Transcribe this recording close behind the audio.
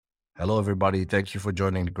Hello, everybody. Thank you for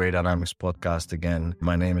joining the Great Dynamics podcast again.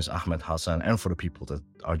 My name is Ahmed Hassan, and for the people that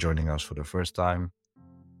are joining us for the first time,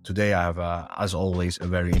 today I have, as always, a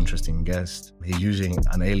very interesting guest. He's using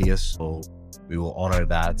an alias, so we will honor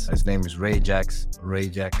that. His name is RageX.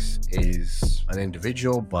 RageX is an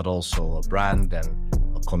individual, but also a brand and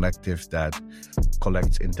a collective that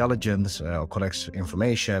collects intelligence, collects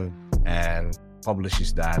information, and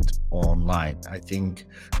publishes that online. I think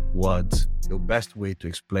what the best way to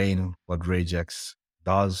explain what RageX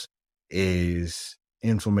does is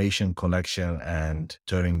information collection and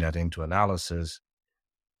turning that into analysis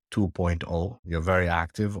 2.0. You're very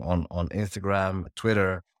active on Instagram,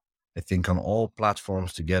 Twitter. I think on all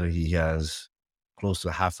platforms together, he has close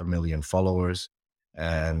to 500,000 followers.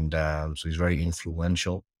 And so he's very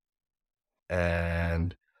influential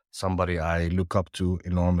and somebody I look up to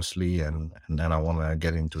enormously. And then I want to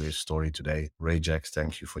get into his story today. RageX,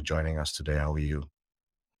 thank you for joining us today. How are you?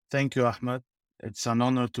 Thank you, Ahmed. It's an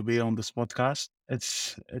honor to be on this podcast.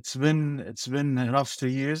 It's been a rough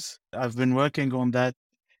 3 years. I've been working on that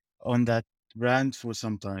brand for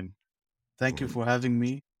some time. Thank you for having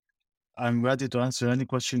me. I'm ready to answer any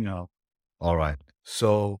question you have. All right.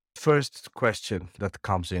 So first question that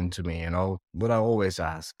comes into me, what I always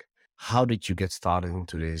ask, how did you get started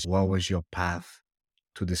into this? What was your path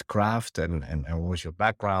to this craft and what was your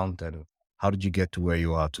background and how did you get to where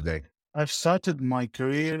you are today? I've started my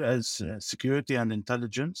career as security and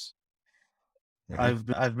intelligence. I've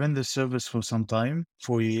been in the service for some time,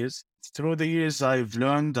 4 years. Through the years, I've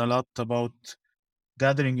learned a lot about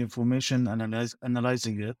gathering information and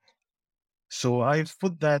analyzing it. So I've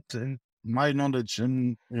put that in my knowledge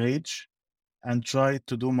in Rage and tried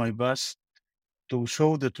to do my best to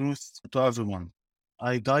show the truth to everyone.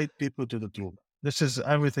 I guide people to the truth. This is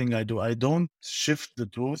everything I do. I don't shift the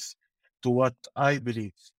truth to what I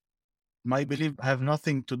believe. My belief have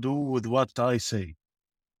nothing to do with what I say.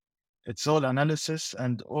 It's all analysis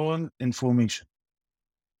and all information.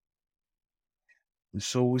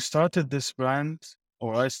 So we started this brand,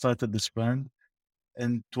 or I started this brand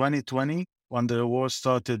in 2020 when the war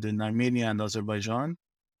started in Armenia and Azerbaijan.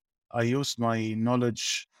 I used my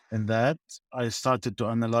knowledge in that. I started to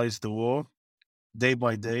analyze the war day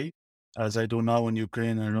by day, as I do now in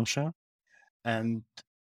Ukraine and Russia. And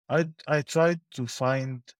I tried to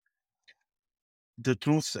find the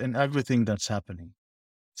truth in everything that's happening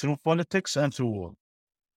through politics and through war,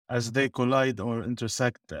 as they collide or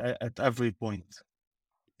intersect at every point.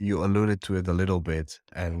 You alluded to it a little bit,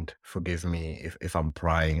 and forgive me if I'm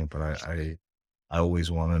prying, but I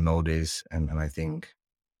always want to know this, and I think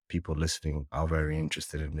people listening are very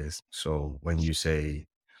interested in this. So when you say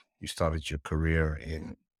you started your career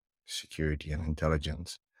in security and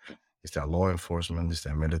intelligence, is that law enforcement? Is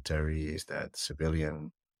that military? Is that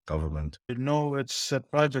civilian, government? No, it's a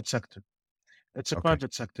private sector. It's a Okay.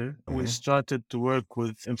 private sector. We started to work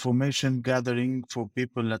with information gathering for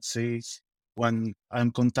people, let's say, when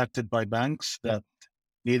I'm contacted by banks that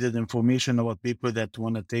needed information about people that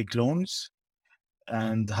want to take loans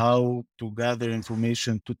and how to gather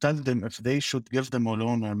information to tell them if they should give them a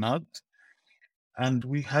loan or not. And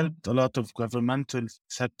we helped a lot of governmental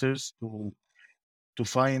sectors to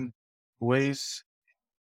find ways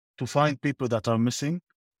to find people that are missing.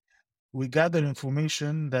 We gather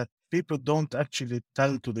information that people don't actually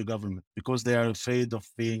tell to the government because they are afraid of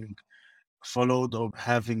being followed or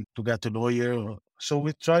having to get a lawyer. So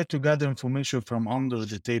we try to gather information from under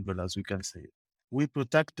the table, as we can say. We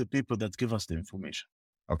protect the people that give us the information.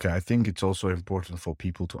 Okay, I think it's also important for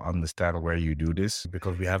people to understand where you do this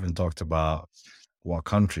because we haven't talked about what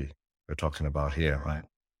country we're talking about here, right?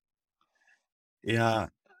 Yeah.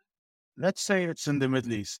 Let's say it's in the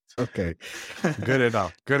Middle East. Okay, good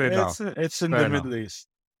enough. Good enough. It's in Fair the enough. Middle East.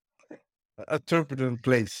 A turbulent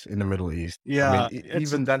place in the Middle East. Yeah. I mean,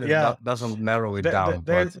 even then, it doesn't narrow it down.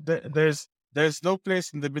 There's no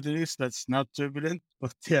place in the Middle East that's not turbulent,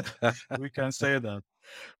 but yeah, we can say that.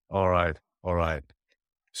 All right. All right.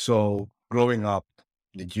 So growing up,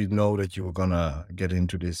 did you know that you were gonna get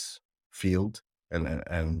into this field?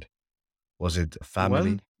 And was it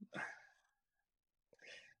family? Well,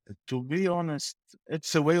 to be honest,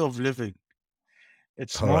 it's a way of living.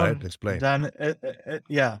 It's All more right, explain. than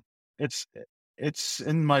yeah. It's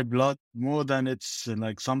in my blood more than it's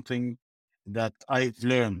like something that I've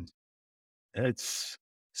learned. It's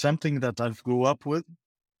something that I've grew up with.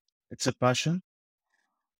 It's a passion,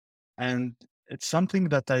 and it's something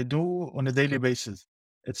that I do on a daily basis.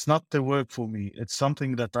 It's not the work for me. It's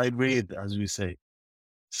something that I breathe, as we say.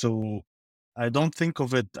 So I don't think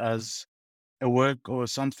of it as a work or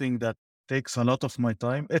something that takes a lot of my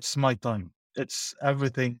time. It's my time. It's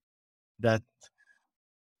everything that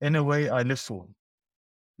in a way I live for,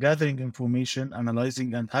 gathering information,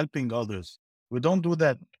 analyzing, and helping others. We don't do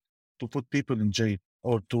that to put people in jail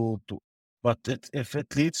or but if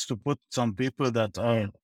it leads to put some people that are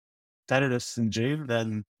terrorists in jail,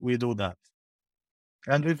 then we do that.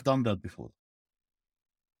 And we've done that before.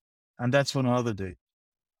 And that's for another day.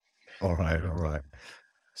 All right, all right.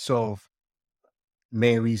 So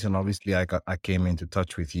main reason, obviously, I came into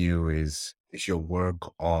touch with you is your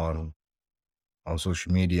work on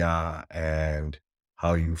social media and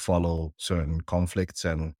how you follow certain conflicts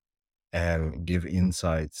and give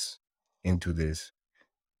insights into this.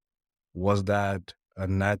 Was that a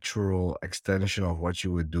natural extension of what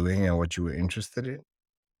you were doing and what you were interested in?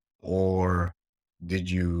 Or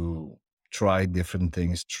did you try different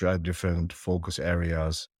things, try different focus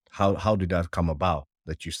areas? How did that come about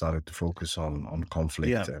that you started to focus on Yeah.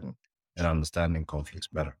 conflict and understanding conflicts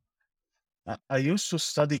better? I used to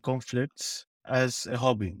study conflicts as a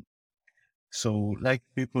hobby. So, like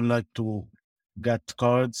people like to get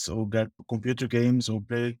cards or get computer games or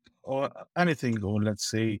play or anything, or let's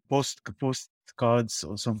say post cards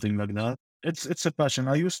or something like that. It's a passion.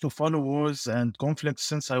 I used to follow wars and conflicts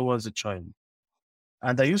since I was a child,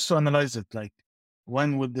 and I used to analyze it like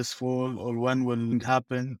when will this fall or when will it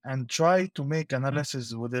happen, and try to make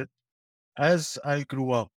analysis with it as I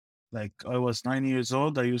grew up. Like I was 9 years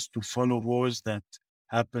old, I used to follow wars that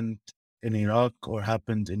happened in Iraq or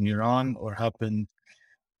happened in Iran or happened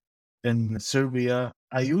in Serbia.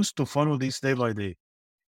 I used to follow these day by day.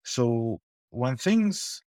 So when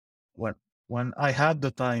things when when I had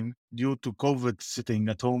the time due to COVID sitting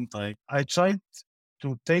at home time, I tried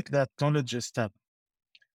to take that knowledge a step.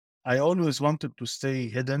 I always wanted to stay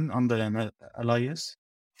hidden under an alias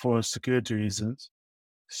for security reasons.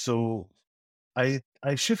 So I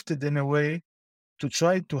shifted in a way to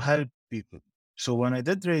try to help people. So when I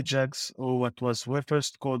did RageX, or what was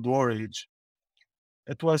first called War Rage,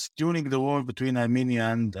 it was during the war between Armenia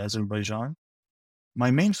and Azerbaijan. My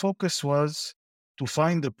main focus was to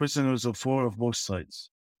find the prisoners of war of both sides,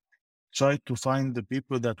 try to find the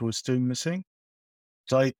people that were still missing,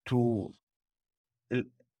 try to uh,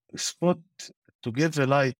 spot, to give a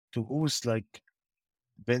light to who's like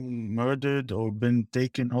been murdered or been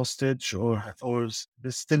taken hostage is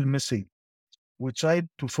still missing. We tried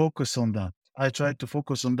to focus on that. I tried to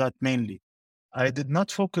focus on that mainly. I did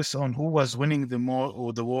not focus on who was winning the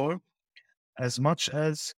war as much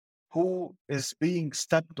as who is being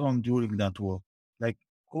stepped on during that war. Like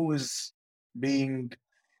who is being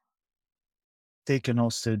taken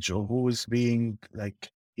hostage or who is being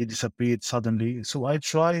like he disappeared suddenly. So I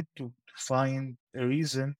tried to find a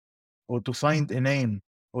reason or to find a name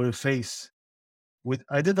or a face. With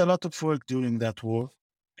I did a lot of work during that war.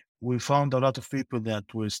 We found a lot of people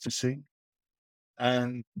that were still missing.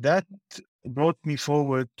 And that brought me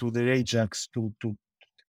forward to the RageX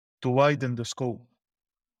to widen the scope.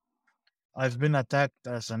 I've been attacked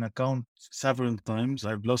as an account several times.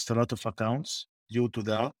 I've lost a lot of accounts due to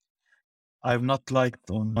that. I've not liked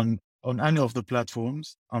on any of the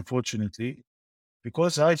platforms, unfortunately,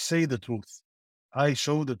 because I say the truth. I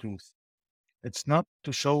show the truth. It's not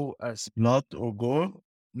to show as blood or gore.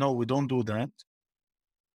 No, we don't do that.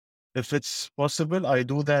 If it's possible, I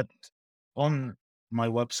do that on my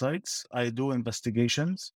websites. I do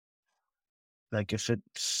investigations. Like if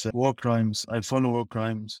it's war crimes, I follow war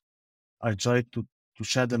crimes. I try to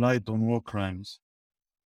shed a light on war crimes.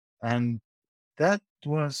 And that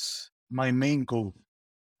was my main goal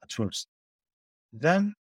at first.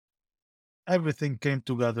 Then everything came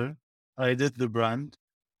together. I did the brand.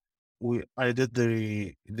 I did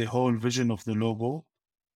the whole vision of the logo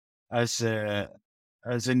as a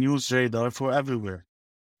news radar for everywhere.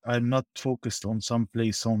 I'm not focused on some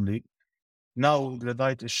place only. Now the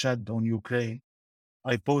light is shed on Ukraine.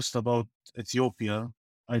 I post about Ethiopia.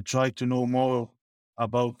 I try to know more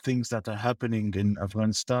about things that are happening in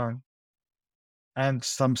Afghanistan and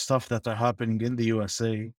some stuff that are happening in the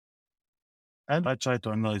USA. And I try to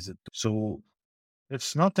analyze it. So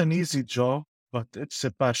it's not an easy job, but it's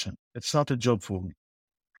a passion. It's not a job for me.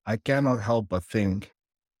 I cannot help but think,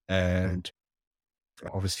 and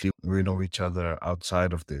obviously we know each other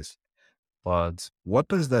outside of this, but what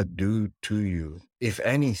does that do to you, if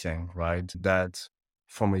anything, right? That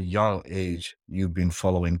from a young age, you've been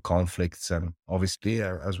following conflicts. And obviously,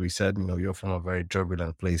 as we said, you're from a very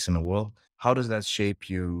turbulent place in the world. How does that shape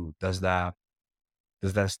you? Does that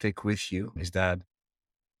stick with you? Is there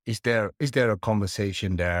a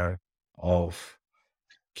conversation there of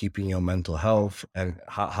keeping your mental health, and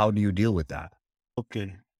how do you deal with that?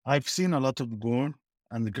 Okay. I've seen a lot of gore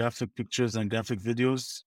and graphic pictures and graphic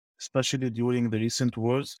videos, especially during the recent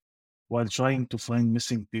wars. while trying to find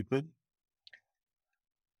missing people.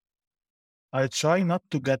 I try not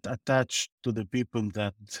to get attached to the people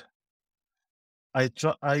that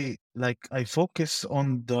I focus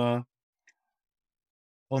on the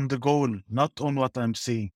goal, not on what I'm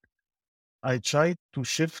seeing. I try to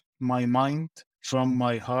shift my mind from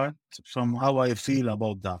my heart, from how I feel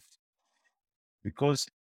about that. Because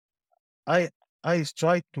I I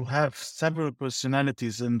try to have several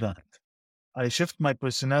personalities in that. I shift my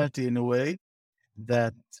personality in a way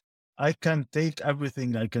that I can take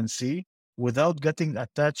everything I can see without getting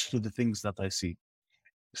attached to the things that I see.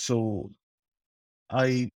 So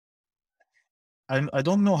I I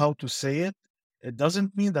don't know how to say it. It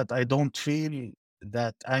doesn't mean that I don't feel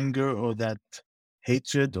that anger or that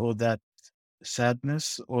hatred or that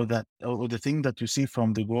sadness or that or the thing that you see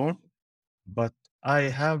from the gore, but I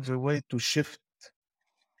have a way to shift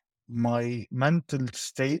my mental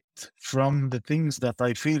state from the things that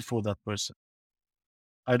I feel for that person.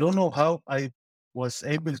 I don't know how I was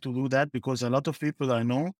able to do that because a lot of people I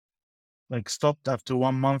know like stopped after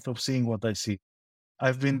 1 month of seeing what I see.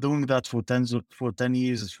 I've been doing that for for 10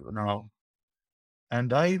 years now,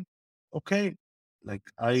 and okay, like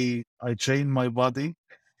I train my body,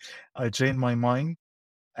 I train my mind,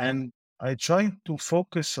 and I try to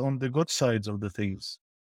focus on the good sides of the things.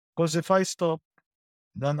 Because if I stop,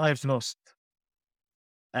 then I've lost,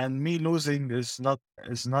 and me losing is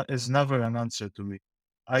never an answer to me.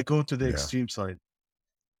 I go to the Yeah. extreme side.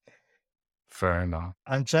 Fair enough.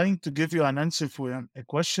 I'm trying to give you an answer for a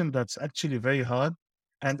question that's actually very hard,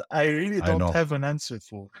 and I really I don't know. have an answer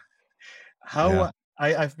for. Yeah. How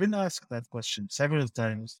I've been asked that question several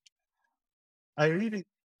times. I really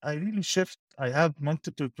I really shift. I have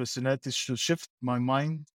multiple personalities to shift my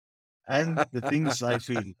mind and the things I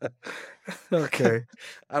feel. Okay.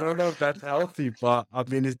 I don't know if that's healthy, but I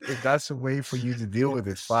mean, if that's a way for you to deal with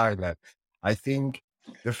it, fine. Like, I think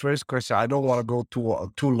the first question, I don't want to go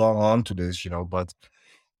too long on to this, but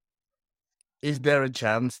is there a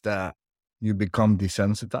chance that you become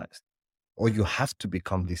desensitized, or you have to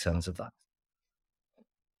become desensitized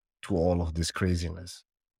to all of this craziness?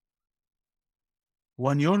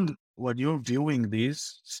 When you're viewing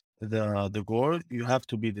the gore, you have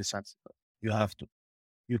to be desensitive. You have to.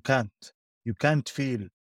 You can't. You can't feel.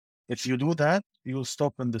 If you do that, you'll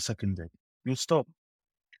stop in the second day. You'll stop.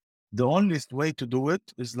 The only way to do it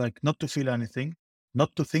is like not to feel anything,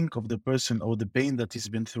 not to think of the person or the pain that he's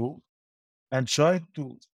been through, and try to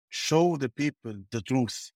show the people the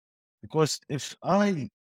truth. Because if I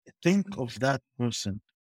think of that person,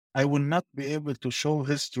 I will not be able to show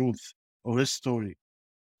his truth or his story.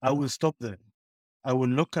 I will stop there. I will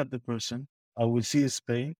look at the person, I will see his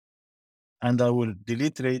pain, and I will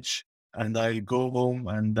delete rage and I'll go home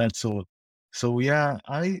and that's all. So yeah,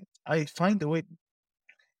 I find a way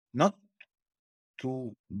not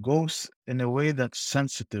to go in a way that's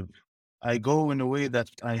sensitive. I go in a way that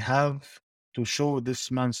I have to show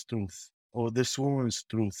this man's truth or this woman's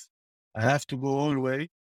truth. I have to go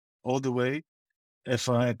all the way. If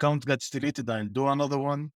an account gets deleted, I'll do another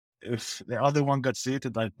one. If the other one gets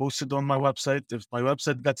deleted, I post it on my website. If my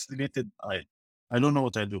website gets deleted, I don't know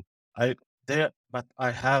what I do. I there, but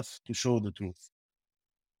I have to show the truth.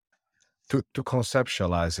 To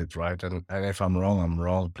conceptualize it, right? And if I'm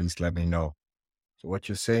wrong, please let me know. So what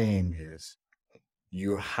you're saying is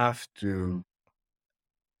you have to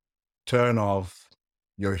turn off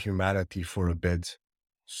your humanity for a bit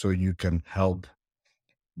so you can help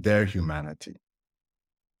their humanity.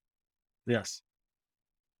 Yes,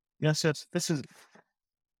 yes. This is.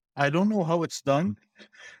 I don't know how it's done.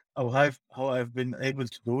 How I've been able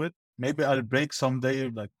to do it. Maybe I'll break someday.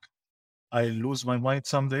 Like I lose my mind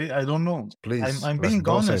someday. I don't know. Please, I'm being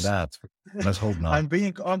don't say honest. that. Let's hope not. I'm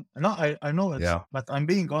being on. No, I know it, Yeah. but I'm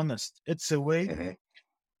being honest. It's a way Mhm.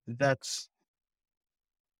 that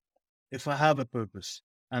if I have a purpose,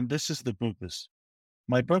 and this is the purpose,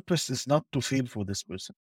 my purpose is not to feel for this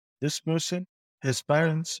person. This person, his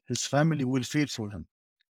parents, his family will feel for him.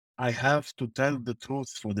 I have to tell the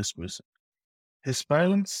truth for this person. His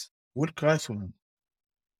parents will cry for him,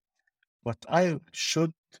 but I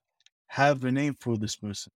should have a name for this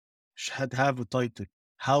person, should have a title,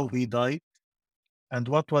 how he died, and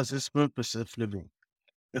what was his purpose of living.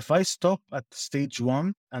 If I stop at stage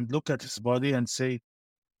one and look at his body and say,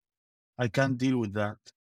 I can't deal with that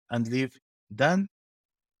and leave, then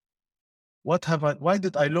why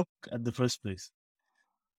did I look at the first place?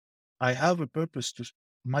 I have a purpose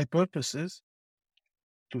my purpose is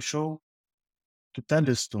to show, to tell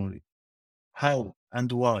his story, how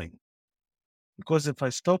and why. Because if I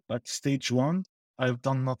stop at stage one, I've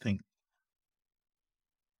done nothing.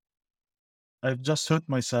 I've just hurt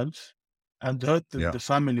myself and hurt Yeah. the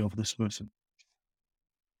family of this person.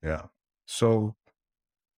 Yeah. So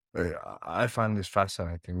I find this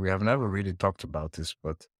fascinating. We have never really talked about this,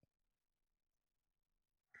 but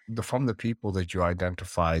from the people that you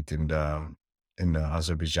identified in the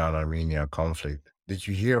Azerbaijan-Armenia conflict, did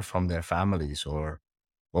you hear from their families, or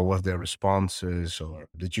what was their responses, or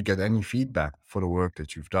did you get any feedback for the work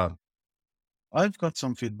that you've done? I've got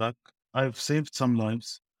some feedback. I've saved some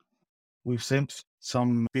lives. We've saved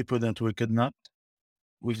some people that were kidnapped.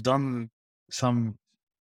 We've done some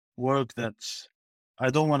work that I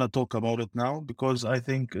don't want to talk about it now because I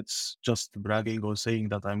think it's just bragging or saying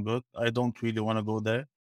that I'm good. I don't really want to go there.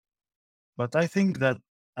 But I think that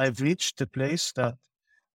I've reached a place that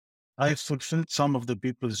I've fulfilled some of the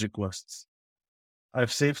people's requests.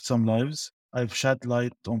 I've saved some lives. I've shed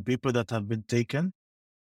light on people that have been taken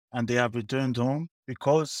and they have returned home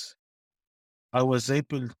because I was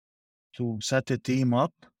able to set a team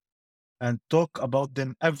up and talk about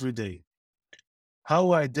them every day.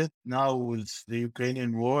 How I did now with the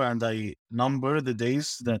Ukrainian war, and I number the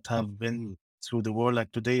days that have been through the war,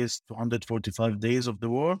 like today is 245 days of the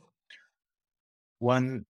war.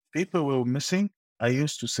 When people were missing, I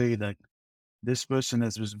used to say that this person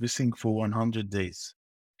has been missing for 100 days.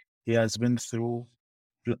 He has been through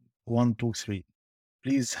one, two, three.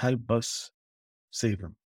 Please help us save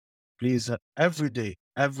him. Please, every day,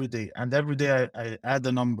 and every day I add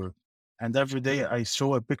a number, and every day I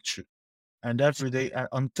show a picture, and every day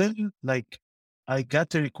until like I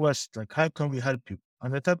get a request, like how can we help you?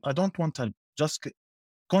 And I tell, I don't want help. Just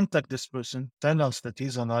contact this person, tell us that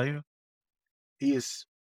he's alive, he is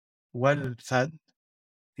well fed,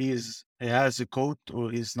 he has a coat or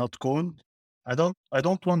he's not cold. I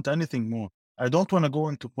don't want anything more. I don't want to go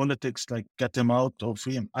into politics like get him out or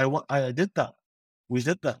free him. I did that. We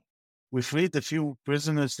did that. We freed a few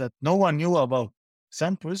prisoners that no one knew about.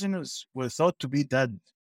 Some prisoners were thought to be dead,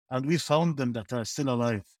 and we found them that are still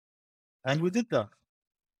alive. And we did that.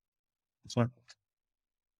 So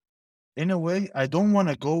in a way, I don't want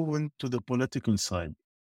to go into the political side.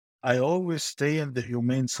 I always stay in the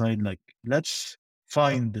humane side, like, let's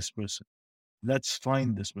find this person. Let's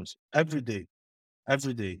find this person every day,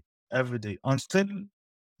 every day, every day. Until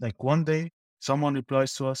like one day someone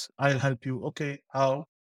replies to us, I'll help you. Okay, how?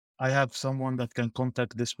 I have someone that can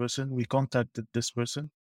contact this person. We contacted this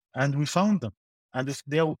person and we found them. And if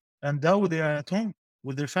they are, and now they are at home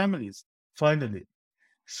with their families, finally.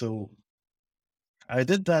 So I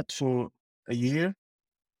did that for a year.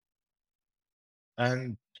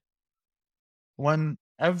 And when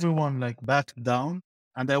everyone like backed down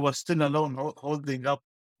and I was still alone holding up,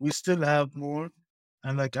 we still have more.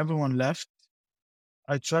 And like everyone left,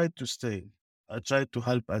 I tried to stay. I tried to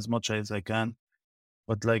help as much as I can.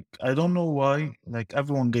 But like, I don't know why, like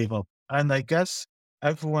everyone gave up. And I guess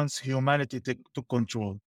everyone's humanity took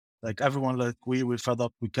control. Like everyone, like we were fed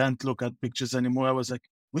up. We can't look at pictures anymore. I was like,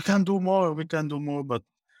 we can do more. We can do more. But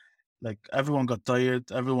like everyone got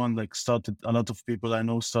tired. Everyone like started, a lot of people I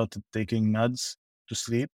know started taking meds to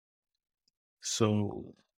sleep.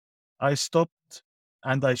 So I stopped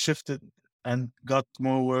and I shifted and got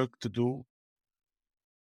more work to do.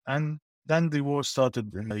 And then the war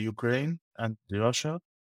started in the Ukraine and Russia.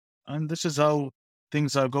 And this is how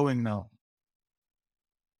things are going now.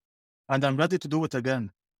 And I'm ready to do it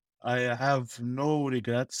again. I have no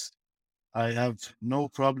regrets. I have no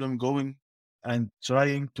problem going and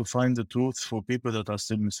trying to find the truth for people that are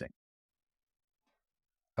still missing.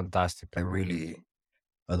 Fantastic. I really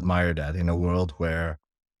admire that in a world where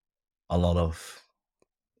a lot of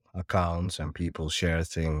accounts and people share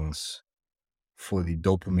things for the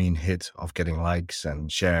dopamine hit of getting likes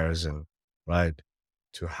and shares, and right,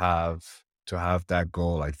 to have that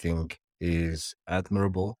goal, I think, is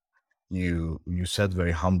admirable. You said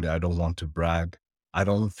very humbly, I don't want to brag. I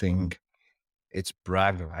don't think it's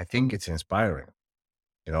bragging. I think it's inspiring.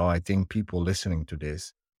 I think people listening to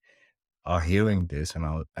this are hearing this,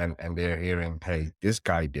 and they're hearing, hey, this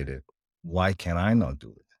guy did it. Why can I not do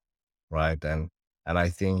it? Right. And I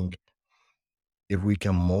think if we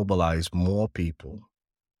can mobilize more people,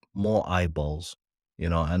 more eyeballs,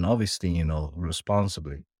 and obviously,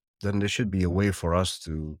 responsibly, then there should be a way for us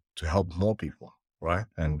to help more people, right?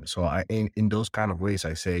 And so in those kind of ways,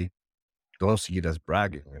 I say, don't see it as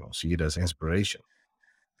bragging, see it as inspiration.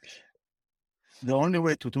 The only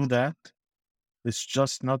way to do that is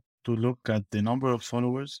just not to look at the number of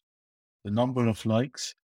followers, the number of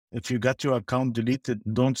likes. If you get your account deleted,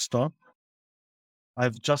 don't stop.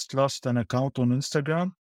 I've just lost an account on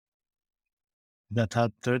Instagram that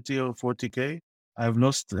had 30 or 40K. I've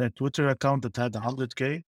lost a Twitter account that had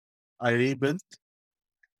 100K. I rebuilt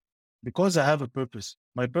because I have a purpose.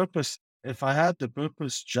 My purpose If I had the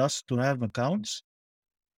purpose just to have accounts,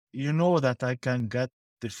 you know that I can get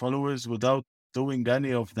the followers without doing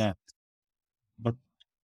any of that. But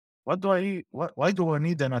why do I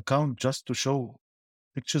need an account just to show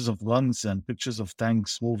pictures of guns and pictures of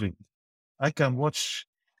tanks moving? I can watch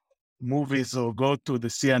movies or go to the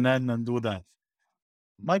CNN and do that.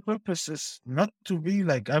 My purpose is not to be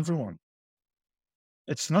like everyone.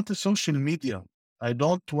 It's not a social media. I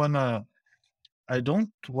don't wanna I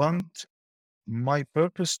don't want my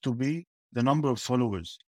purpose to be the number of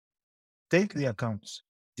followers. Take the accounts,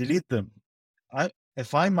 delete them.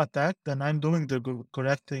 If I'm attacked, then I'm doing the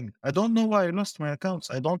correct thing. I don't know why I lost my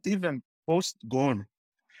accounts. I don't even post gore.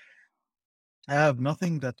 I have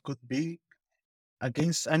nothing that could be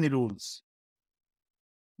against any rules,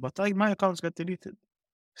 but my accounts got deleted.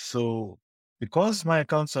 So because my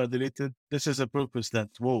accounts are deleted, this is a purpose that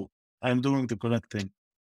whoa, I'm doing the correct thing.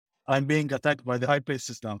 I'm being attacked by the high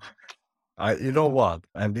places now. You know what?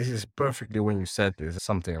 And this is perfectly when you said this,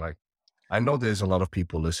 something like, I know there's a lot of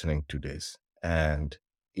people listening to this. And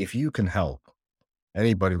if you can help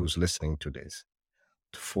anybody who's listening to this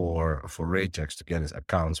for RageX to get his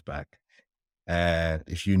accounts back, and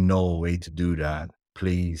if you know a way to do that,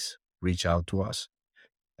 please reach out to us.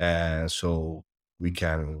 And so we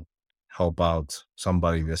can help out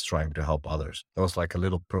somebody that's trying to help others. That was like a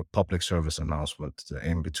little public service announcement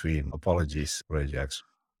in between. Apologies, RageX.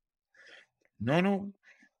 No.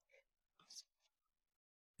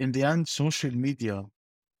 In the end, social media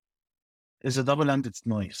is a double-ended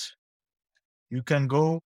knife. You can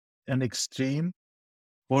go an extreme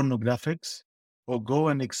pornographics or go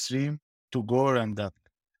an extreme to gore and that.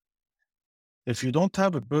 If you don't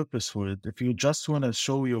have a purpose for it, if you just want to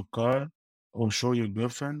show your car or show your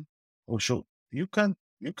girlfriend or show you can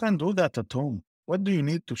do that at home. What do you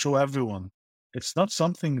need to show everyone? It's not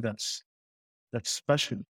something that's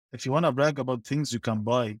special. If you want to brag about things you can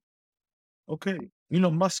buy, okay.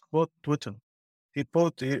 Elon Musk bought Twitter. He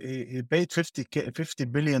paid 50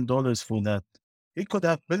 billion dollars for that. He could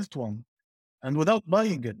have built one and without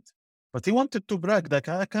buying it. But he wanted to brag that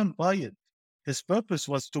I can buy it. His purpose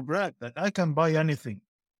was to brag that I can buy anything.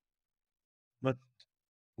 But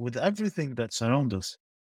with everything that's around us,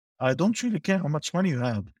 I don't really care how much money you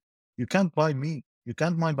have. You can't buy me. You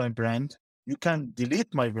can't buy my brand. You can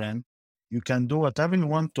delete my brand. You can do whatever you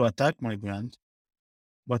want to attack my brand.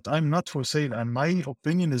 But I'm not for sale, and my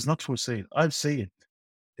opinion is not for sale. I'll say it.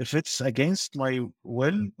 If it's against my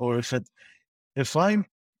will, or if I'm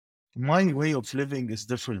my way of living is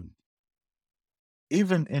different,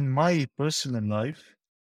 even in my personal life,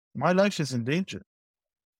 my life is in danger.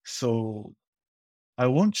 So I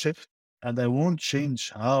won't shift and I won't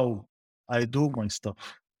change how I do my stuff.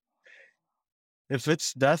 If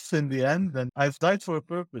it's death in the end, then I've died for a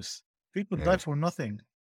purpose. People die for nothing.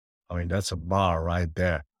 I mean, that's a bar right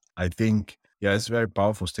there. I think, yeah, it's a very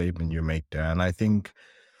powerful statement you make there. And I think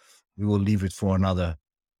we will leave it for another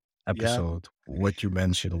episode. What you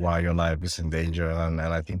mentioned, why your life is in danger. And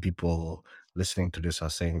I think people listening to this are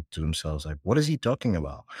saying to themselves, like, what is he talking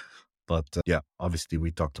about? But yeah, obviously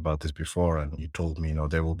we talked about this before and you told me,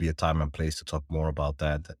 there will be a time and place to talk more about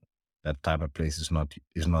that. That time and place is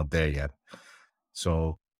not there yet.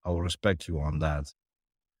 So I will respect you on that.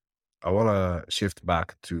 I want to shift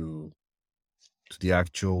back to the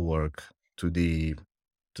actual work, to the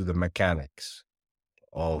mechanics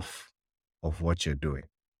of what you're doing,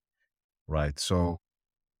 right? So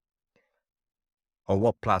on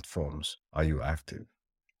what platforms are you active?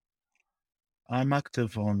 I'm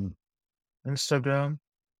active on Instagram,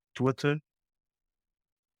 Twitter,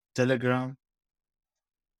 Telegram,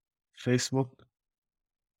 Facebook,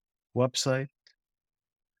 website,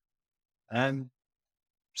 and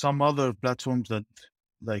some other platforms that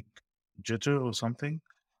like Jitter or something.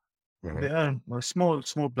 They are small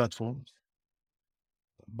platforms.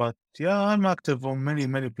 But yeah, I'm active on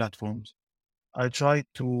many platforms. I try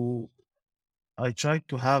to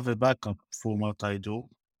have a backup for what I do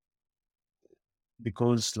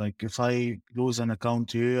because like if I lose an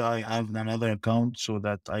account here, I have another account so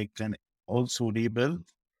that I can also rebuild.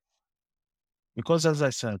 Because as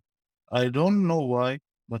I said, I don't know why,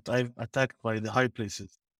 but I'm attacked by the high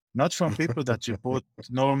places, not from people that report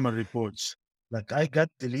normal reports. Like I got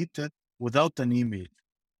deleted without an email,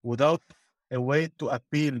 without a way to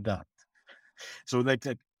appeal that. So like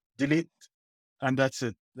delete and that's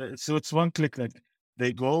it. So it's one click. Like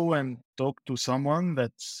they go and talk to someone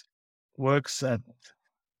that works at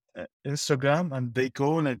Instagram, and they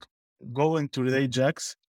go into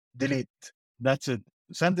RageX, delete. That's it.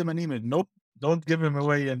 Send him an email. Nope, don't give him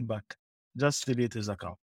away and back. Just delete his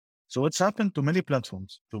account. So it's happened to many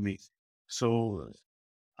platforms to me. So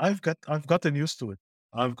I've gotten used to it.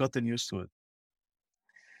 I've gotten used to it.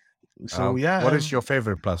 So yeah, What is your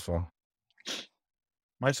favorite platform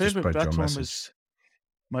my to favorite spread your platform message? is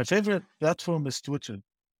my favorite platform is Twitter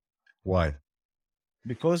Why?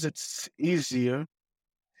 because it's easier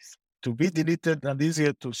to be deleted and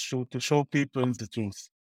easier to show people the truth.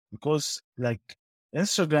 Because like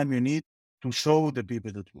Instagram, you need to show the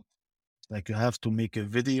people the truth. Like you have to make a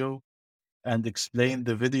video and explain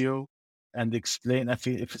the video and explain if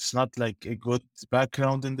it's not like a good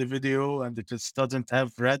background in the video and if it doesn't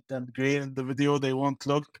have red and gray in the video, they won't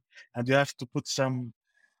look. And you have to put some,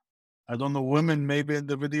 I don't know, women maybe in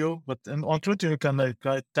the video, but on Twitter you can like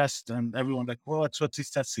test and everyone like, well, that's what he's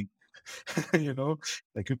testing. you know,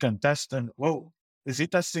 like you can test and whoa, is he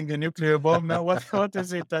testing a nuclear bomb now? What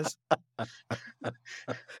is he testing?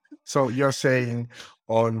 So you're saying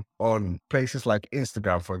on places like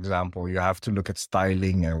Instagram, for example, you have to look at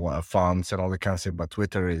styling and what fonts and all the kind of stuff, but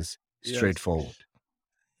Twitter is Yes. straightforward.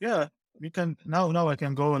 Yeah. We can now I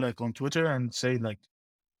can go like on Twitter and say like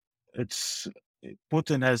it's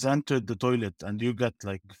Putin has entered the toilet and you get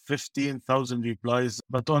like 15,000 replies.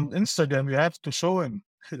 But on Instagram, you have to show him.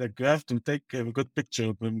 Like you have to take a good picture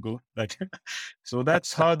of him go like so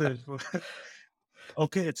that's harder.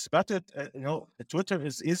 Okay, it's better. Twitter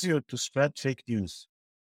is easier to spread fake news,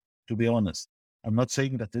 to be honest. I'm not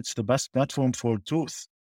saying that it's the best platform for truth,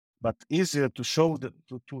 but easier to show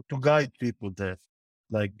to guide people there.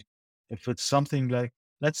 Like if it's something like,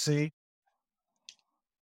 let's say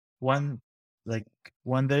when like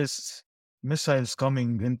when there's missiles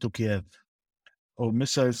coming into Kiev or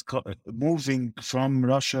missiles moving from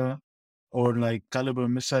Russia or like caliber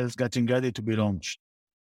missiles getting ready to be launched.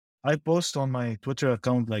 I post on my Twitter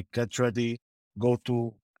account like get ready, go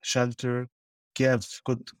to shelter, Kiev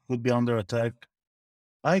could be under attack.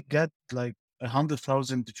 I get like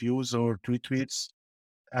 100,000 views or retweets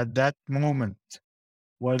at that moment.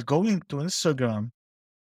 While going to Instagram,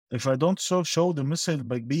 if I don't show the missile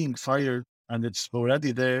by being fired and it's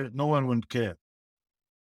already there, no one will care.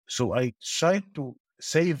 So I try to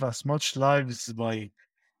save as much lives by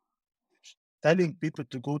telling people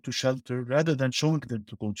to go to shelter rather than showing them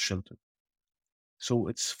to go to shelter. So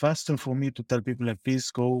it's faster for me to tell people like,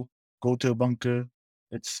 please go to a bunker.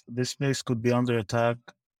 This place could be under attack.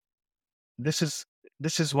 This is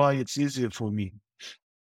this is why it's easier for me.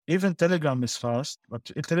 Even Telegram is fast, but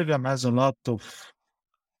Telegram has a lot of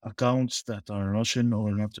accounts that are Russian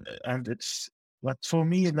or not, and it's. But for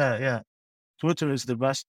me, yeah, Twitter is the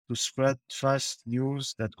best to spread fast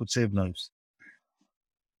news that could save lives.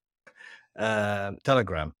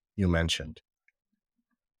 Telegram, you mentioned.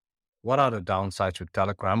 What are the downsides with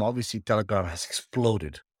Telegram? Obviously, Telegram has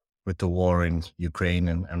exploded with the war in Ukraine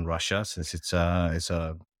and Russia, since it's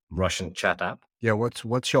a Russian chat app. Yeah,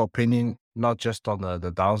 what's your opinion, not just on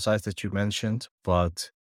the downsides that you mentioned, but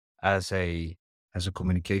as a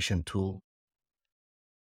communication tool?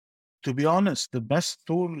 To be honest, the best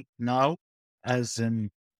tool now, as in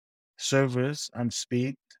servers and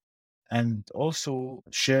speed and also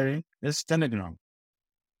sharing, is Telegram.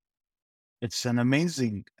 It's an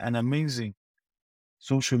amazing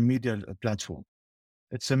social media platform.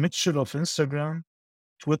 It's a mixture of Instagram,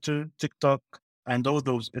 Twitter, TikTok, and all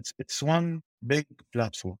those. It's one big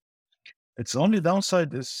platform. Its only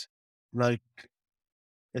downside is like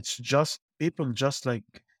it's just people just like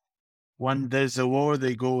when there's a war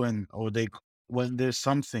they go in or they when there's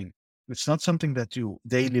something. It's not something that you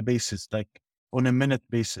daily basis, like on a minute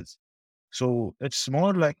basis. So it's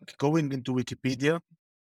more like going into Wikipedia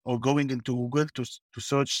or going into Google to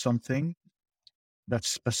search something that's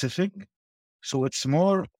specific. So it's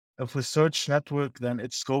more of a search network than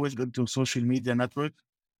it's going into social media network.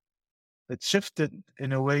 It shifted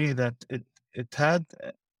in a way that it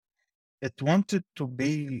wanted to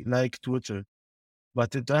be like Twitter,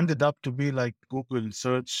 but it ended up to be like Google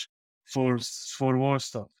search for war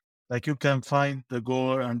stuff. Like you can find the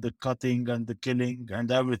gore and the cutting and the killing and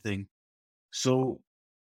everything. So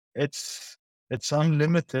it's it's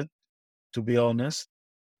unlimited, to be honest,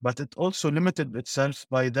 but it also limited itself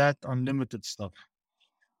by that unlimited stuff.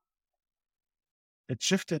 It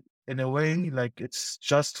shifted in a way like it's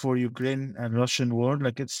just for Ukraine and Russian war.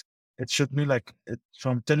 Like it should be like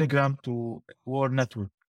from Telegram to war network.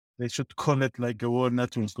 They should call it like a war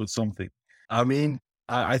network or something. I mean,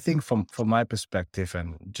 I think from my perspective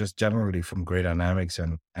and just generally from Great Dynamics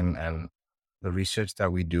and the research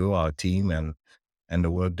that we do, our team and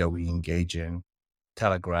the work that we engage in,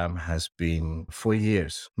 Telegram has been for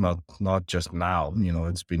years, not just now,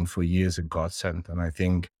 it's been for years a godsend. And I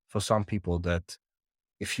think for some people that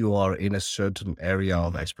if you are in a certain area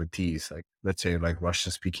of expertise, like let's say like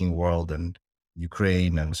Russian speaking world and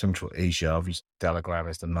Ukraine and Central Asia. Obviously, Telegram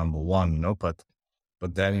is the number one,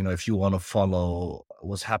 but then, if you want to follow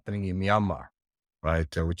what's happening in Myanmar, right,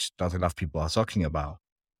 which not enough people are talking about,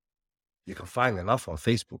 you can find enough on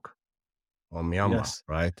Facebook or Myanmar, Yes.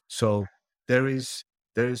 right? So there is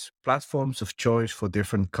platforms of choice for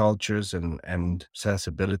different cultures and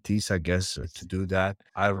sensibilities, I guess, to do that.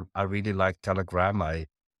 I really like Telegram.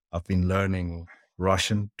 I've been learning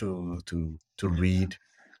Russian to read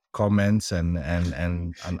comments and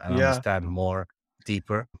Yeah. understand more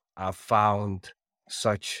deeper. I found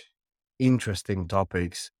such interesting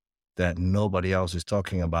topics that nobody else is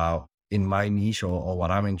talking about in my niche or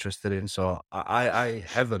what I'm interested in. So I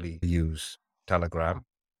heavily use Telegram.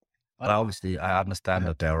 But I, obviously, I understand I,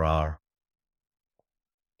 that there are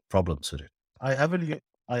problems with it. I heavily,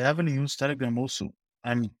 I heavily use Telegram also.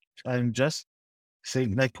 I'm, I'm just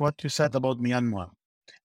saying, like what you said about Myanmar.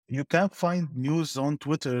 You can find news on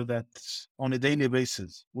Twitter that's on a daily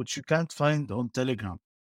basis, which you can't find on Telegram.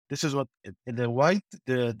 This is what the white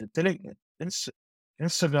the ins,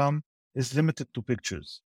 Instagram is limited to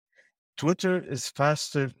pictures. Twitter is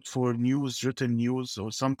faster for news, written news,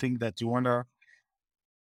 or something that you wanna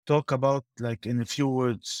talk about like in a few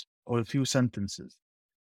words or a few sentences.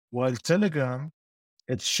 While Telegram,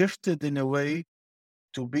 it's shifted in a way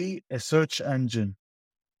to be a search engine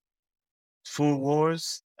for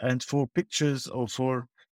wars and for pictures or for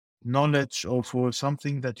knowledge or for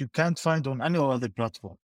something that you can't find on any other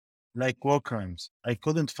platform, like war crimes. I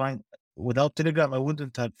couldn't find without Telegram. I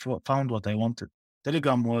wouldn't have found what I wanted.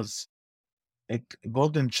 Telegram was a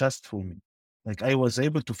golden chest for me. Like I was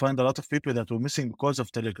able to find a lot of people that were missing because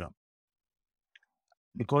of Telegram.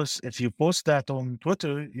 Because if you post that on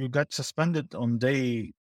Twitter, you get suspended on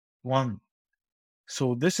day one.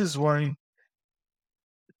 So this is why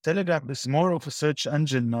Telegram is more of a search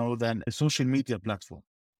engine now than a social media platform.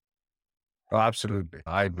 Oh, absolutely.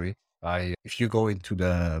 I agree. I if you go into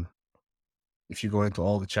the if you go into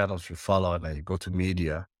all the channels you follow and then you go to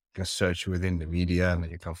media, you can search within the media and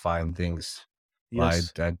then you can find things, right?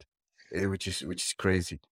 Yes, That which is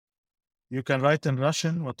crazy. you can write in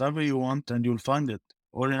Russian, whatever you want, and you'll find it,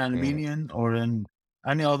 or in Mm, Armenian, or in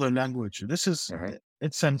any other language. This is mhm.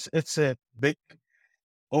 it's a big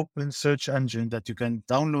open search engine that you can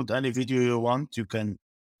download any video you want. You can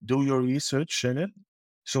do your research in it.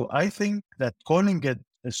 So I think that calling it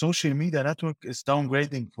a social media network is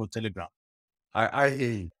downgrading for Telegram. I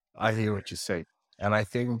hear you. I hear what you say. And I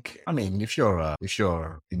think, I mean, if you're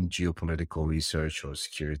in geopolitical research or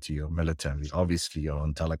security or military, obviously you're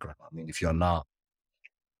on Telegram. I mean, if you're not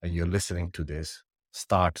and you're listening to this,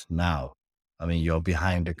 start now. I mean, you're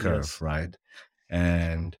behind the curve, Yes. right?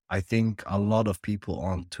 And I think a lot of people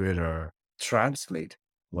on Twitter translate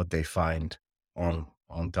what they find on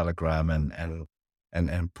Telegram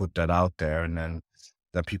and put that out there, and then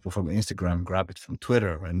people from Instagram grab it from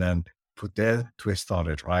Twitter and then put their twist on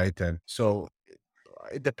it, right? And so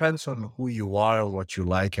it depends on who you are, what you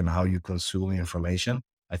like, and how you consume information.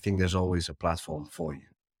 I think there's always a platform for you.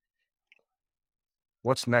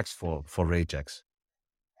 What's next for RageX?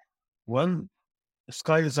 Well,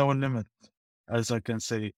 sky is our limit, as I can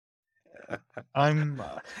say. I'm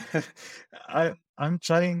I'm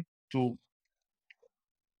trying to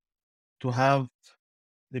have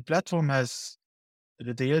the platform has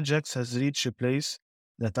the RageX has reached a place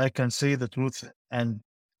that I can say the truth and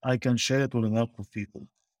I can share it with a lot of people.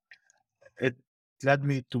 It led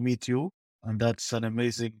me to meet you, and that's an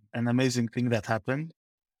amazing thing that happened.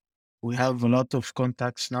 We have a lot of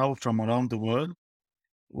contacts now from around the world.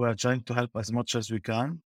 We are trying to help as much as we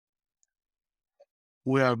can.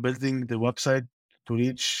 We are building the website to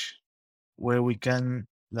reach where we can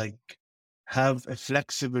like have a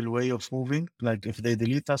flexible way of moving. Like if they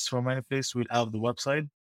delete us from any place, we'll have the website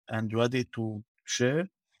and ready to share.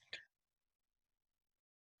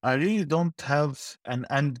 I really don't have an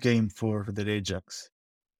end game for the RageX.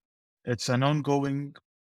 It's an ongoing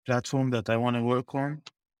platform that I want to work on.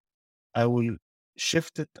 I will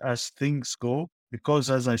shift it as things go because,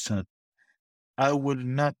 as I said, I will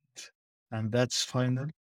not, and that's final,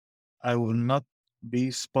 I will not be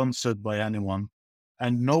sponsored by anyone,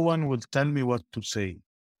 and no one will tell me what to say.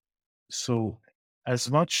 So, as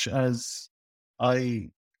much as I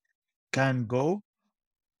can go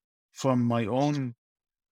from my own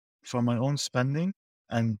spending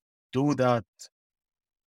and do that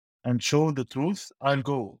and show the truth, I'll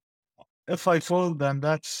go. If I fall, then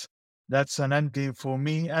that's an end game for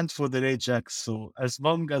me and for the RageX. So as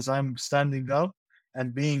long as I'm standing up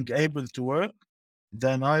and being able to work,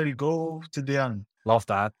 then I'll go to the end. Love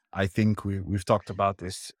that. I think we've talked about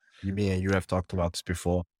this. Me and you have talked about this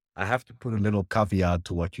before. I have to put a little caveat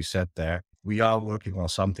to what you said there. we are working on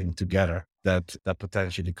something together that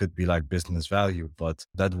potentially could be like business value, but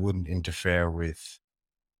that wouldn't interfere with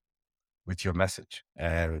your message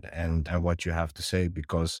and what you have to say,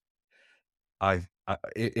 because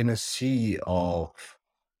in a sea of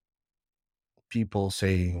people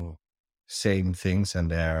saying same things and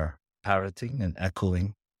they're parroting and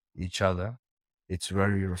echoing each other, it's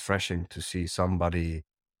very refreshing to see somebody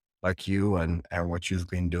like you and what you've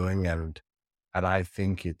been doing. And I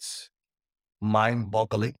think it's mind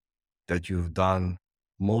boggling that you've done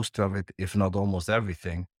most of it, if not almost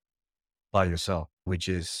everything, by yourself, which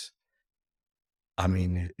is, I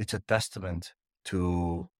mean, it's a testament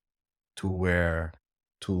to where,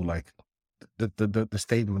 to like the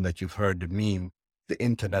statement that you've heard, the meme, the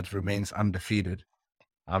internet remains undefeated.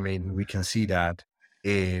 I mean, we can see that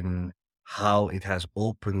in how it has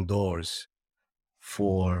opened doors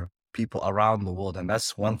for people around the world. And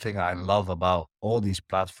that's one thing I love about all these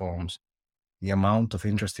platforms, the amount of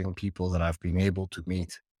interesting people that I've been able to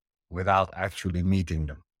meet without actually meeting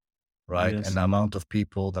them, right? And Yes. the amount of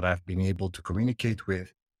people that I've been able to communicate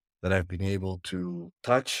with, that I've been able to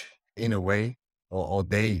touch in a way, or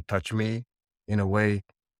they touch me in a way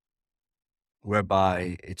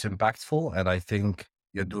whereby it's impactful. And I think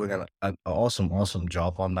you're doing an awesome, awesome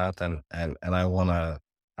job on that. And I want to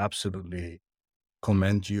absolutely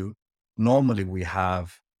commend you. Normally we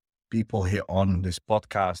have people here on this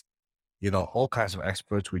podcast, all kinds of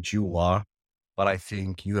experts, which you are, but I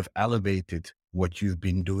think you have elevated what you've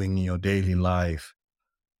been doing in your daily life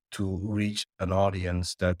to reach an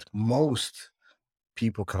audience that most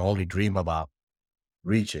people can only dream about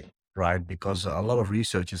reaching, right? Because a lot of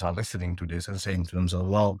researchers are listening to this and saying to themselves,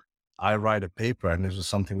 well, I write a paper, and this is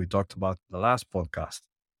something we talked about in the last podcast.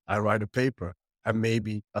 I write a paper and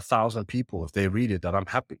maybe 1,000 people, if they read it, that I'm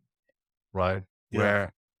happy, right? Yeah.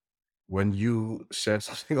 Where when you said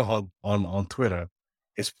something on Twitter,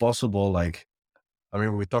 it's possible, like, I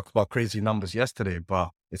mean, we talked about crazy numbers yesterday, but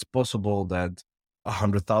it's possible that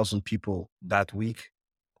 100,000 people that week,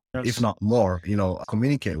 if Yes. not more,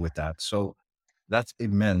 communicate with that. So that's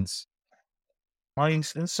immense. My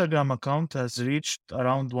Instagram account has reached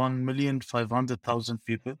around 1,500,000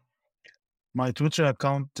 people. My Twitter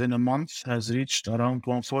account in a month has reached around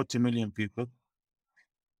 140 million people.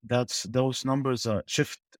 Those numbers are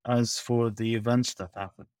shift as for the events that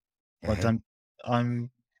happen. But Uh-huh,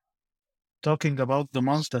 I'm talking about the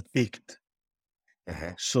months that peaked.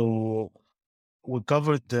 uh-huh, So we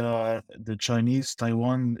covered the Chinese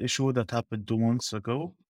Taiwan issue that happened 2 months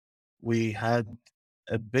ago. We had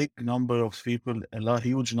a big number of people,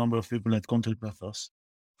 huge number of people that contacted with us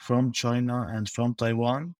from China and from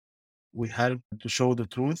Taiwan. We helped to show the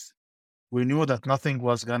truth. We knew that nothing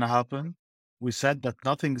was going to happen. We said that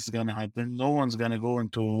nothing's going to happen. No one's going to go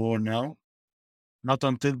into a war now, not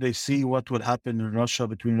until they see what will happen in Russia,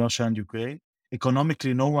 between Russia and Ukraine.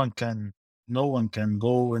 Economically, no one can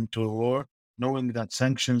go into a war, knowing that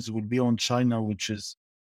sanctions will be on China, which is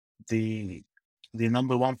the the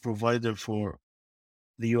number one provider for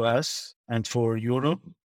the US and for Europe.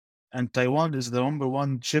 And Taiwan is the number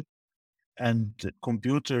one chip and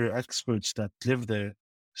computer experts that live there.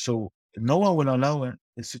 So no one will allow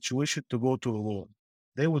a situation to go to a war.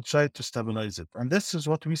 They will try to stabilize it. And this is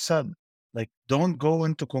what we said. Like, don't go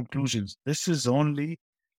into conclusions. This is only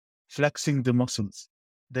flexing the muscles.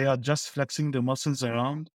 They are just flexing the muscles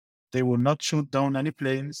around. They will not shoot down any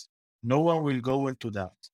planes. No one will go into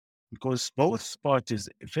that because both parties,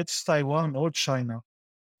 if it's Taiwan or China,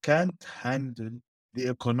 can't handle the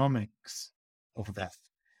economics of that.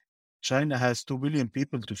 China has 2 billion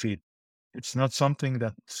people to feed. It's not something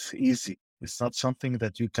that's easy. It's not something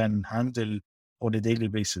that you can handle on a daily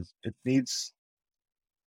basis. It needs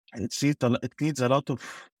a lot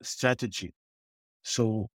of strategy.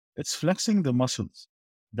 So it's flexing the muscles.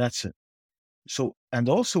 That's it. So, and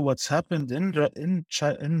also what's happened in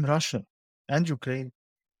Russia and Ukraine,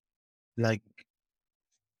 like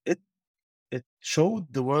it it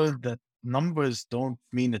showed the world that numbers don't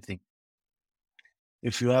mean a thing.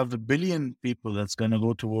 If you have a billion people that's gonna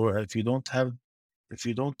go to war, if you don't have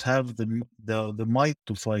the might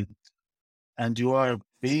to fight, and you are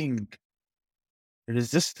being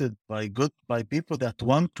resisted by people that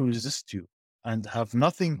want to resist you and have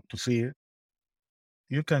nothing to fear,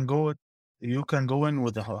 you can go you can go in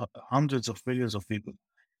with hundreds of millions of people.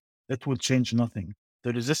 It will change nothing.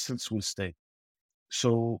 The resistance will stay.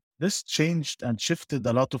 So this changed and shifted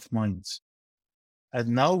a lot of minds. And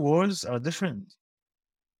now wars are different.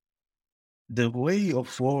 The way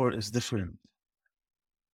of war is different.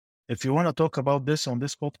 If you want to talk about this on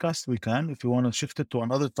this podcast, we can. If you want to shift it to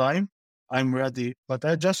another time, I'm ready. But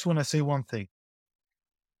I just want to say one thing.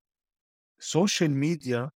 social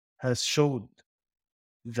media has showed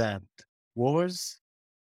that wars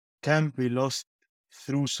can be lost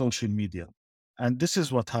through social media. And this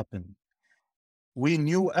is what happened. We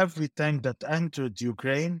knew every tank that entered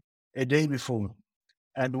Ukraine a day before,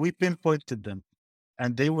 and we pinpointed them,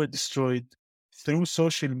 and they were destroyed through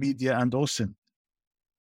social media and OSINT.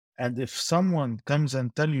 And if someone comes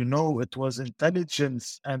and tell you, no, it was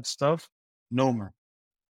intelligence and stuff, no, man.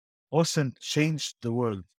 OSINT changed the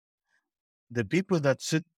world. The people that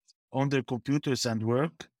sit on their computers and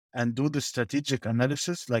work and do the strategic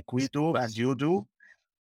analysis like we do and you do,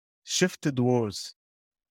 shifted wars.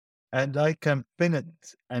 And I can pin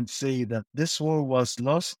it and say that this war was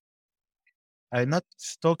lost. I'm not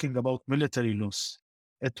talking about military loss.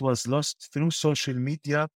 It was lost through social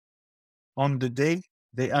media on the day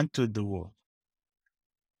they entered the war.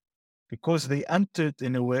 Because they entered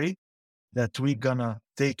in a way that we're gonna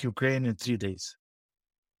take Ukraine in 3 days.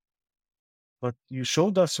 But you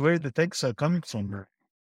showed us where the tanks are coming from.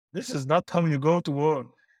 This is not how you go to war.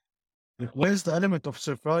 Where's the element of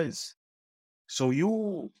surprise? So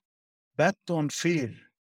you bet on fear.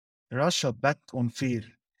 Russia bet on fear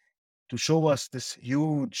to show us this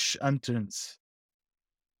huge entrance.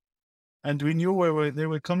 And we knew where they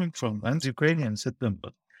were coming from, and the Ukrainians hit them.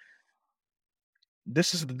 But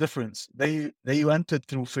this is the difference. They entered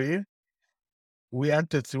through fear. We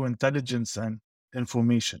entered through intelligence and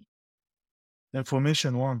information.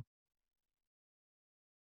 Information won.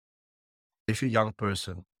 If a young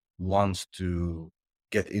person wants to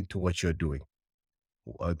get into what you're doing,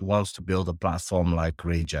 wants to build a platform like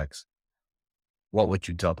RageX, what would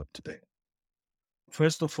you tell them today?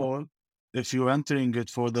 First of all, if you're entering it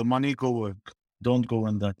for the money, go work. Don't go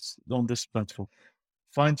on this platform.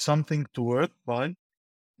 Find something to work by,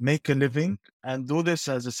 make a living, and do this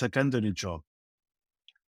as a secondary job.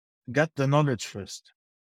 Get the knowledge first.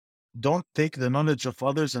 Don't take the knowledge of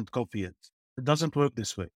others and copy it. It doesn't work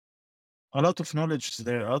this way. A lot of knowledge is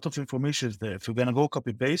there, a lot of information is there. If you're gonna go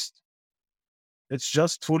copy paste, it's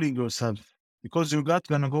just fooling yourself because you're not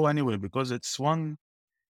gonna go anywhere because it's one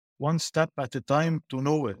step at a time to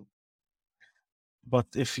nowhere. But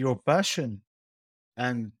if your passion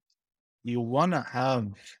and you wanna have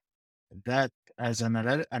that as an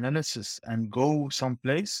analysis and go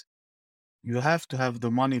someplace, you have to have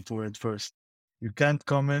the money for it first. You can't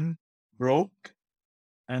come in broke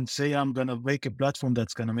and say, I'm going to make a platform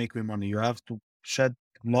that's going to make me money. You have to shed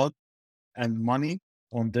blood and money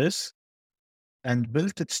on this and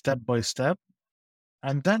build it step by step.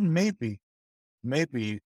 And then maybe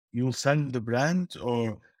you'll sell the brand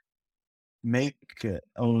or make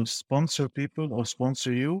or sponsor people or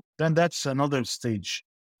sponsor you. Then that's another stage.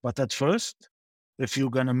 But at first, if you're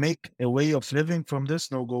going to make a way of living from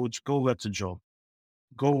this, no, go get a job,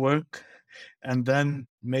 go work, and then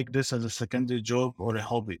make this as a secondary job or a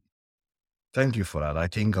hobby. Thank you for that. I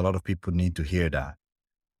think a lot of people need to hear that.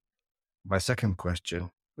 My second question,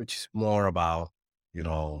 which is more about,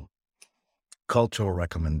 cultural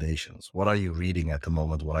recommendations. What are you reading at the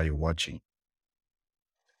moment? What are you watching?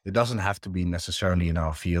 It doesn't have to be necessarily in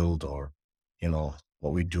our field or,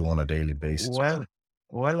 what we do on a daily basis.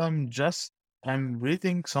 Well, I'm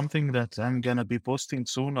reading something that I'm gonna be posting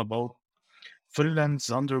soon about Finland's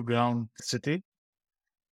underground city.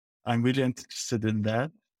 I'm really interested in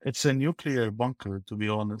that. It's a nuclear bunker, to be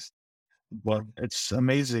honest, but it's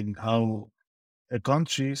amazing how a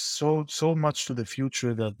country so much to the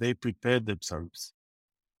future that they prepared themselves.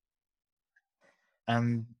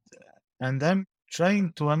 And I'm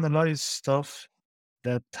trying to analyze stuff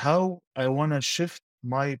that how I want to shift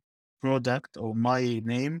my product or my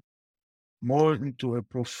name more into a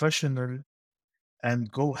professional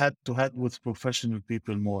and go head to head with professional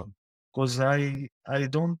people more. Because I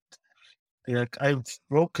don't like I've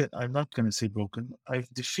broken. I'm not gonna say broken. I've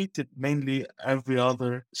defeated mainly every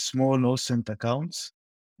other small OSINT accounts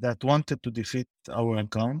that wanted to defeat our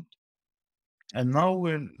account, and now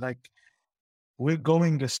we're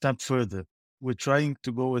going a step further. We're trying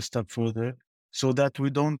to go a step further so that we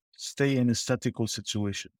don't stay in a statical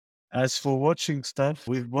situation. As for watching stuff,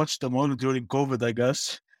 we've watched them all during COVID, I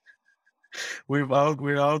guess. We're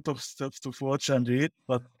out of stuff to watch and read,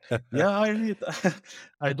 but yeah, I read.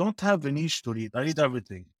 I don't have a niche to read. I read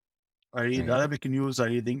everything. I read Arabic news. I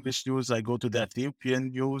read English news. I go to the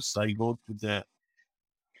Ethiopian news. I go to the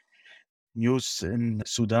news in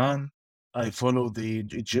Sudan. I follow the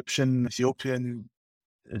Egyptian Ethiopian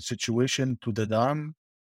situation to the dam,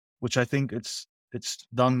 which I think it's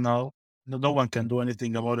done now. No one can do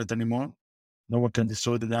anything about it anymore. No one can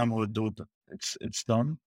destroy the dam or do it. It's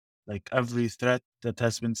done. Like every threat that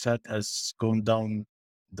has been set has gone down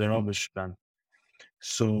the rubbish bin.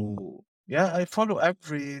 So Yeah, I follow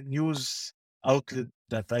every news outlet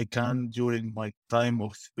that I can during my time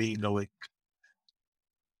of being awake.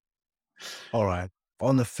 All right.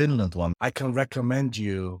 On the Finland one, I can recommend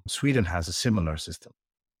you. Sweden has a similar system,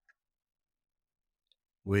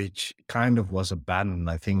 which kind of was abandoned,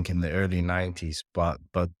 I think, in the early 90s. But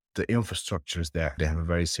the infrastructure is there. They have a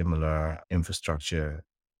very similar infrastructure.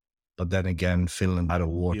 But then again, Finland had a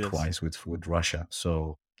war Yes. twice with Russia,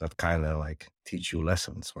 so that kind of like teach you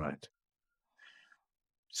lessons, right?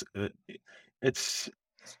 It's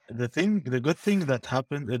the thing. The good thing that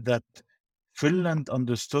happened is that Finland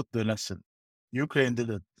understood the lesson. Ukraine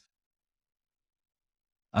didn't.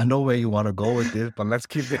 I know where you want to go with this, but let's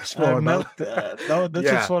keep this for I'm another. not. No,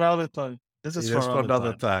 this is Yeah, for other time. This is this for for other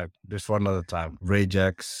another time. time. This for another time.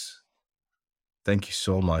 RageX, thank you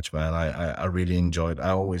so much, man. I really enjoyed. I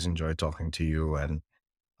always enjoy talking to you, and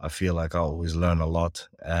I feel like I always learn a lot.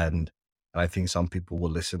 And I think some people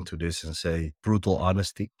will listen to this and say brutal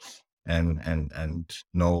honesty, and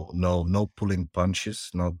no pulling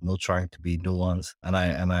punches, no trying to be nuanced. And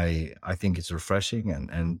I think it's refreshing,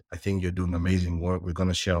 and I think you're doing amazing work. We're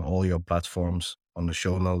gonna share all your platforms on the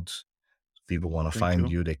show notes. If people want to Thank find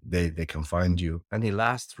you. you, they can find you. Any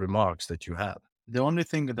last remarks that you have? The only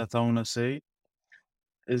thing that I want to say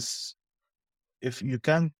is if you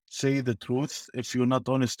can't say the truth if you're not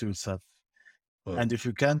honest to yourself. And if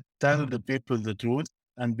you can't tell the people the truth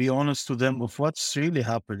and be honest to them of what's really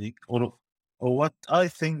happening or what I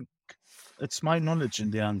think, it's my knowledge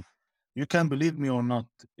in the end. You can believe me or not.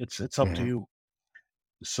 It's up to Mhm. you.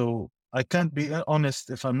 So I can't be honest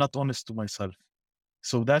if I'm not honest to myself.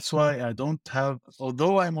 So that's why I don't have,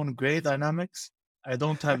 although I'm on gray dynamics, I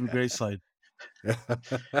don't have a gray side.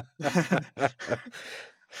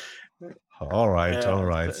 All right, all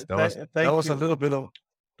right. That Thank was a you. little bit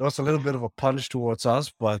of a punch towards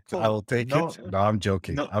us, but I Oh, will take no, it. No, I'm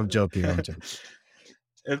joking. no. I'm joking. I'm joking.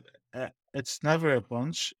 If, it's never a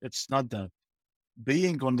punch. It's not that.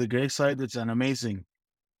 Being on the gray side is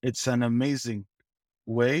it's an amazing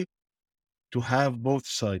way to have both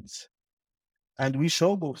sides. And we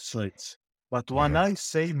show both sides. But when Mhm. I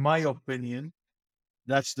say my opinion,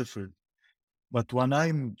 that's different. But when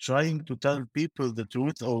I'm trying to tell people the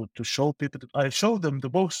truth or to show people, I show them the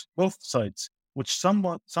both sides, which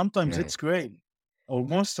sometimes Mhm. it's gray, or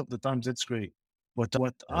most of the times it's gray. But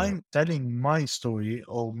what Mhm. I'm telling my story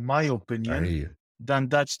or my I hear opinion, you. then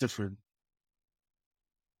that's different.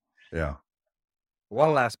 Yeah.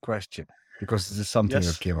 One last question, because this is something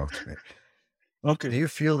that Yes. came up to me. Okay. Do you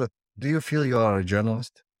feel that? Do you feel you are a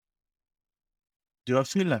journalist? Do I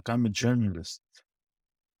feel like I'm a journalist?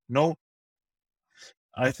 No,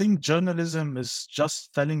 I think journalism is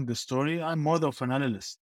just telling the story. I'm more of an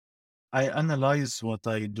analyst. I analyze what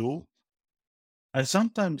I do. I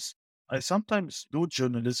sometimes I sometimes do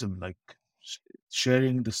journalism, like sh-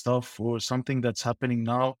 sharing the stuff or something that's happening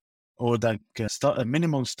now, or like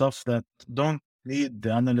minimal stuff that don't need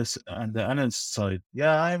the analyst and the analyst side.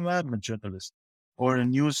 Yeah, I'm a journalist, or a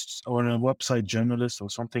news or a website journalist or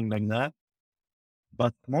something like that.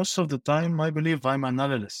 But most of the time, I believe I'm an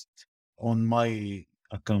analyst on my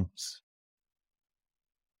accounts.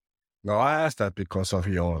 No, I asked that because of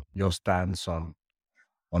your stance on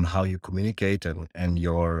how you communicate and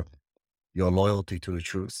your loyalty to the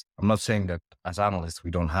truth. I'm not saying that as analysts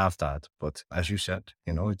we don't have that, but as you said,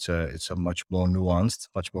 it's a much more nuanced,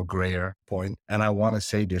 much more grayer point. And I want to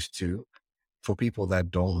say this too for people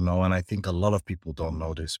that don't know, and I think a lot of people don't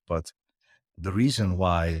know this, but the reason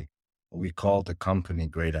why we called the company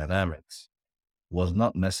Great Dynamics was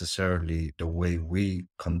not necessarily the way we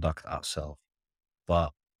conduct ourselves,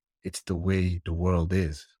 but it's the way the world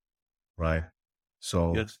is, right?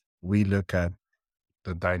 So Yes, we look at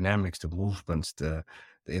the dynamics, the movements, the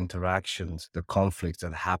interactions, the conflicts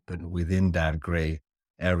that happen within that gray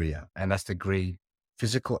area. And that's the gray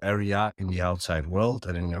physical area in the outside world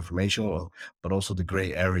and in the information world, but also the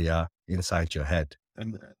gray area inside your head,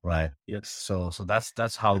 and right? yes, So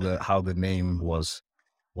that's how the name was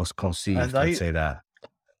and conceived. Let's I say that.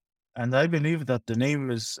 and I believe that the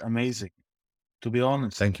name is amazing. To be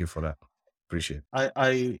honest, Thank you for that. Appreciate it.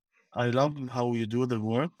 I love how you do the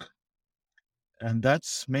work, and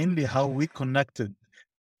that's mainly how we connected.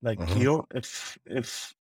 Like Mhm. you,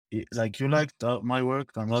 if like you liked my work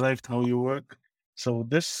and I liked how you work, so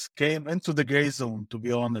this came into the gray zone. To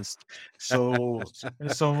be honest, so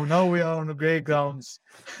now we are on the gray grounds.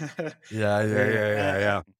 Yeah, yeah, Uh, yeah, yeah, uh,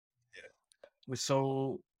 yeah.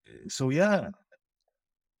 so yeah,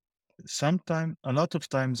 sometime a lot of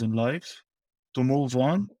times in life, to move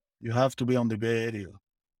on, you have to be on the gray area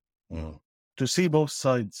Mm. to see both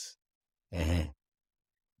sides. Mhm.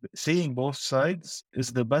 seeing both sides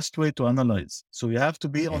is the best way to analyze. So you have to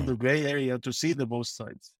be on Mm, the gray area to see the both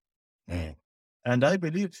sides. mm, And I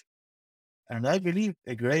believe,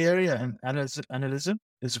 a gray area and analysis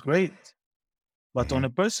is great. But on mhm. a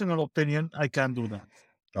personal opinion, I can't do that.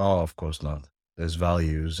 Oh, of course not. There's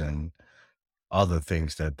values and other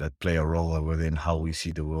things that play a role within how we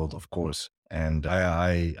see the world, of course. And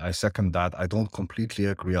I second that. I don't completely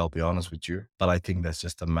agree, I'll be honest with you, but I think that's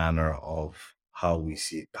just a manner of how we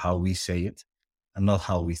see how we say it and not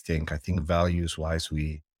how we think. I think values wise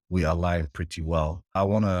we align pretty well. I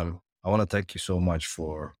wanna thank you so much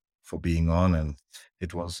for being on, and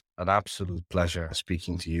it was an absolute pleasure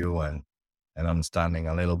speaking to you and understanding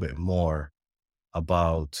a little bit more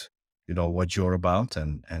about what you're about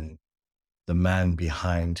and the man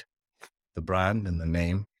behind the brand and the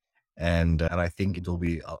name. And I think it will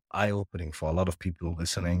be eye opening for a lot of people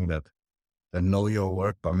listening that know your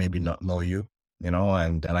work, but maybe not know you,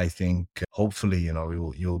 and I think hopefully,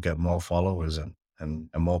 you'll get more followers and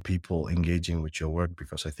more people engaging with your work,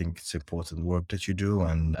 because I think it's important work that you do.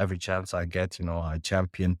 And every chance I get, I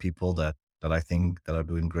champion people that I think that are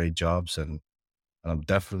doing great jobs. And I'm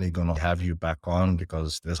definitely going to have you back on,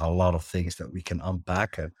 because there's a lot of things that we can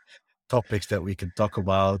unpack and topics that we can talk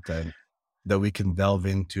about and that we can delve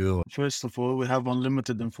into. First of all, we have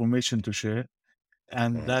unlimited information to share,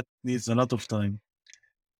 and Mm, that needs a lot of time.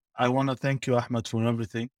 I want to thank you, Ahmed, for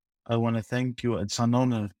everything. I want to thank you. It's an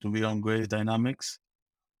honor to be on Great Dynamics.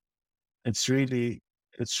 It's really,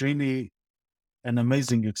 it's really an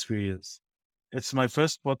amazing experience. It's my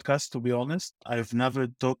first podcast, to be honest. I've never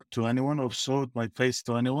talked to anyone or showed my face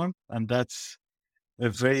to anyone, and that's a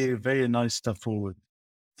very, very nice step forward.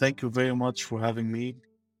 Thank you very much for having me,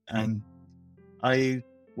 and I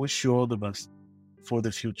wish you all the best for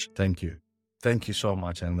the future. Thank you. Thank you so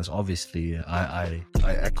much. And obviously, I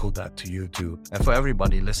echo that to you too. And for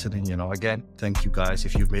everybody listening, again, thank you guys.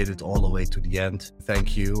 If you've made it all the way to the end,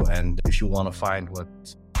 thank you. And if you want to find what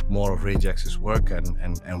more of RageX's work and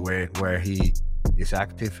where he is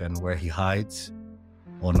active and where he hides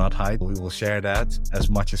or not hide, we will share that as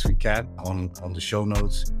much as we can on the show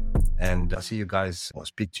notes. And I'll see you guys or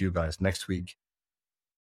speak to you guys next week